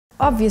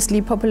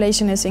Obviously,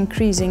 population is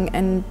increasing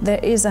and there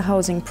is a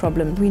housing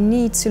problem. We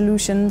need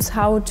solutions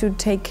how to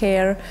take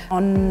care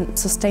on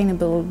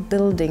sustainable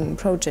building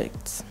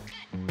projects.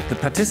 The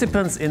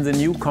participants in the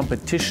new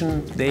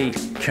competition, they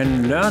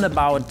can learn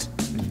about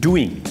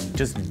doing,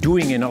 just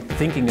doing and not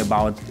thinking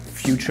about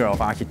future of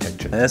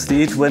architecture.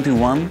 SDE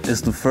 21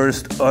 is the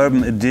first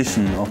urban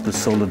edition of the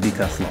Solar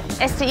Decathlon.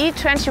 SDE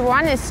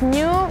 21 is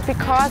new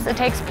because it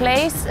takes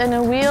place in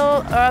a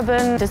real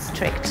urban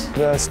district.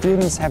 The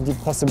students have the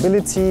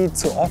possibility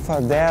to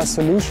offer their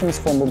solutions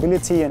for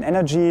mobility and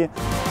energy.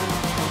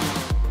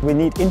 We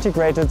need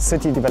integrated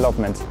city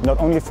development, not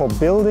only for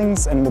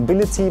buildings and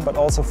mobility, but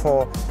also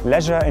for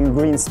leisure and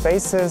green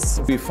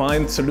spaces. We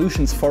find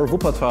solutions for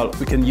Wuppertal.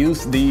 We can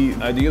use the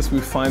ideas we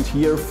find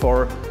here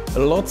for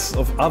lots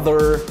of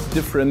other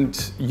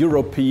different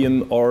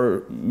European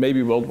or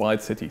maybe worldwide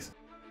cities.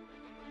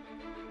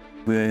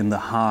 We're in the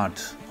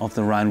heart of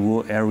the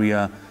Rhine-Ruhr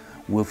area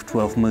with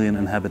 12 million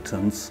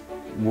inhabitants.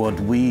 What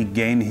we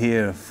gain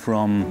here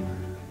from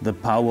the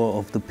power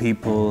of the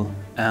people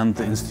and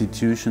the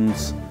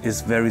institutions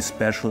is very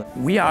special.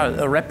 We are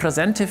a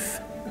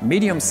representative,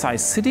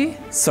 medium-sized city,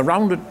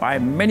 surrounded by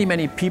many,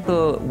 many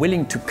people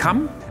willing to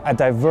come. A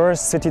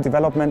diverse city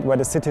development where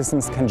the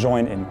citizens can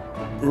join in.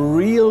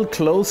 Real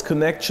close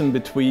connection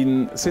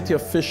between city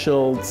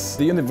officials,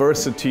 the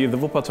university, the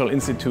Wuppertal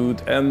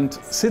Institute and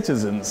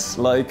citizens,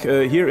 like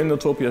here in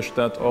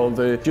Utopiastadt or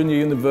the Junior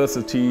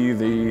University,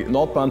 the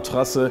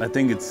Nordbahntrasse. I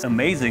think it's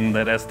amazing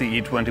that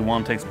SDE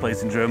 21 takes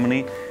place in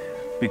Germany,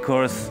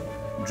 because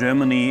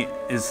Germany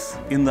is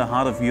in the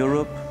heart of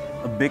Europe,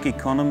 a big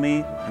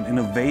economy, an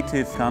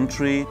innovative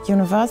country.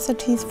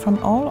 Universities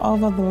from all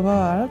over the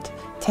world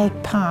take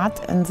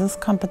part in this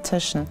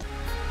competition.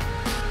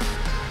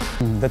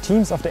 The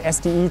teams of the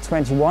SDE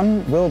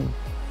 21 will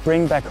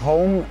bring back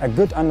home a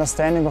good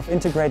understanding of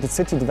integrated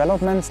city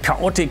development.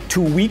 Chaotic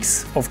 2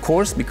 weeks, of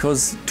course,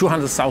 because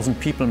 200,000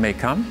 people may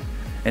come.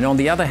 And on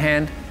the other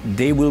hand,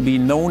 they will be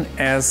known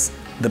as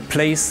the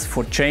place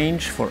for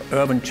change, for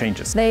urban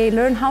changes. They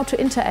learn how to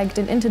interact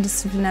in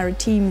interdisciplinary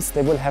teams.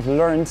 They will have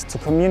learned to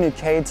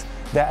communicate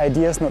their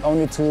ideas not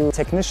only to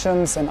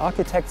technicians and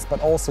architects,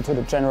 but also to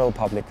the general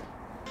public.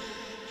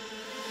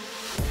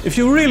 If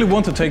you really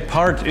want to take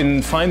part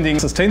in finding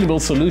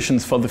sustainable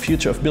solutions for the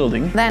future of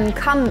building, Then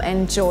come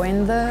and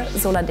join the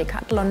Solar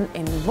Decathlon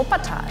in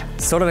Wuppertal.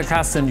 Solar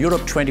Decathlon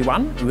Europe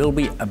 21 will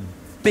be a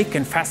big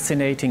and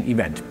fascinating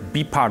event.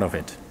 Be part of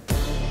it.